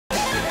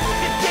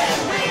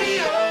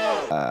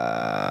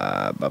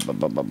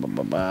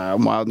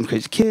Wild and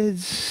Crazy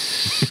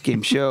Kids,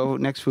 game show,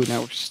 next Food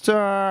Network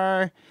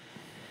star.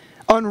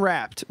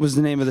 Unwrapped was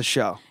the name of the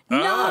show.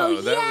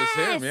 No, that yes,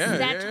 was him. Yeah,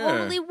 that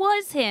totally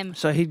was him.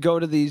 So he'd go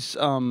to these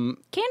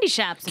Candy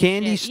shops, and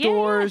candy shit.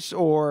 stores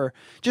or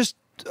just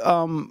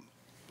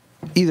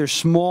either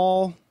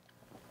small,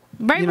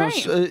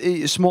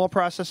 small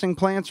processing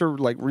plants or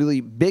like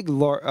really big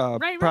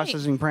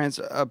processing plants.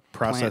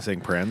 Processing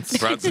Prance.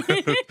 God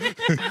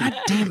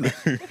damn it.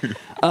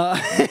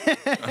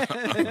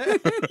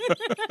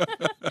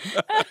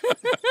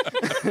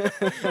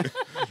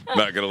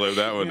 Not gonna live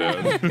that one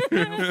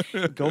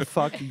down. Go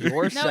fuck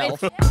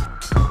yourself.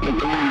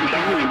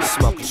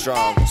 Smoking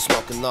strong,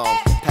 smoking long,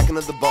 packing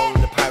of the bone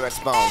in the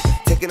Pyrex bone,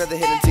 taking of the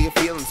hit until your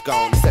feelings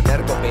gone. It's that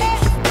medical baby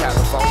shit from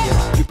California,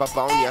 creep up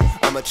on ya.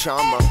 I'm a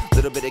charmer,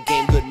 little bit of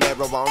game, good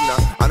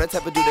marijuana. I'm the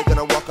type of dude that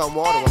gonna walk on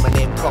water when my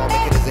name called,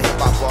 make it as a hip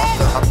hop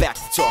author. I'm back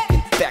to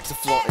talking, back to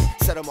flaunting,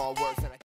 said them all words.